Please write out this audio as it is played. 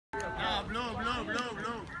No, blu.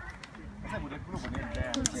 Sai pure il blu con il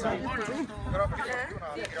bianco. Però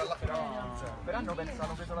per hanno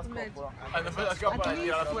preso la scoppola. Hanno preso la scoppola e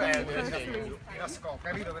tirano fuori La scoppola,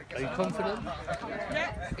 capito perché? Are you confident?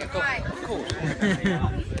 Right. Of course.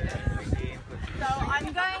 So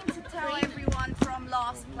I'm going to tell everyone from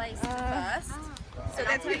last place to first. So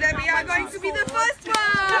that means that we are going to be the first one!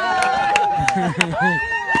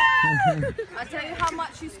 I'll tell you how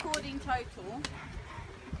much you scored in total.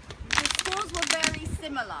 The scores were very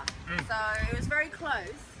similar, so it was very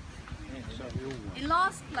close. In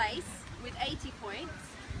last place with 80 points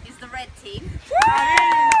is the red team.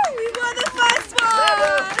 Woo! We were the first one!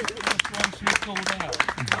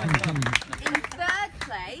 In third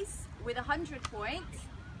place with 100 points,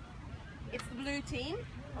 it's the blue team.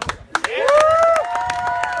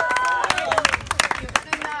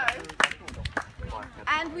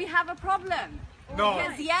 And we have a problem. No.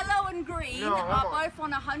 Because yellow and green are both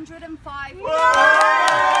on 105.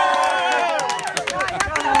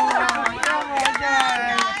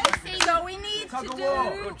 So we need to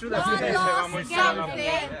do one last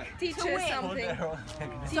game Teach to us win. something.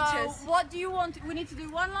 So what do you want? We need to do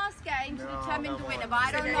one last game to determine the winner, but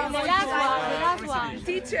I don't know what The last one.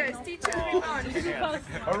 Teach us, everyone.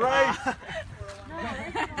 All right.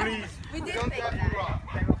 Please. we did think that.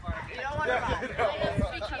 You don't want to run.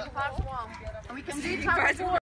 We can do part 1.